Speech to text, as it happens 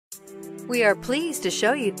We are pleased to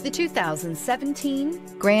show you the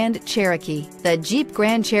 2017 Grand Cherokee. The Jeep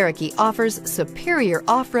Grand Cherokee offers superior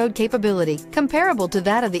off-road capability comparable to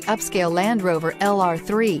that of the upscale Land Rover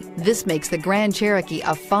LR3. This makes the Grand Cherokee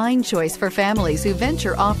a fine choice for families who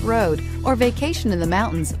venture off-road or vacation in the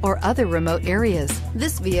mountains or other remote areas.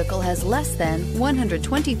 This vehicle has less than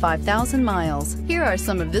 125,000 miles. Here are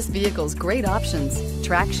some of this vehicle's great options: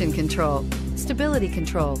 traction control, stability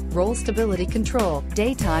control, roll stability control,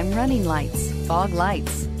 daytime running lights, fog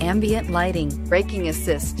lights, ambient lighting, braking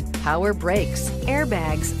assist, power brakes,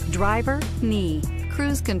 airbags, driver, knee,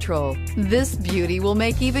 cruise control. This beauty will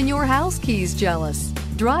make even your house keys jealous.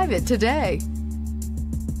 Drive it today.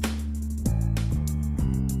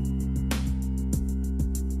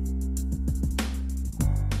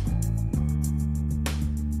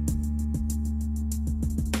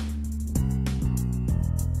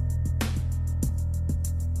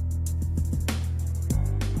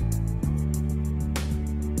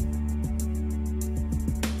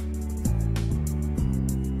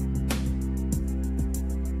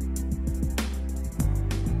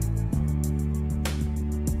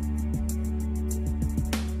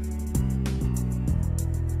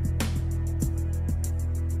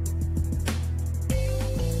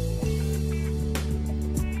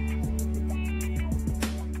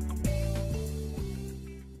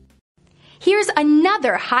 Here's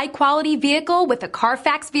another high-quality vehicle with a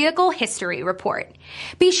Carfax Vehicle History Report.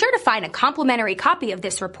 Be sure to find a complimentary copy of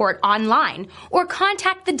this report online or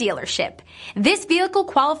contact the dealership. This vehicle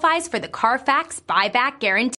qualifies for the Carfax Buyback Guarantee.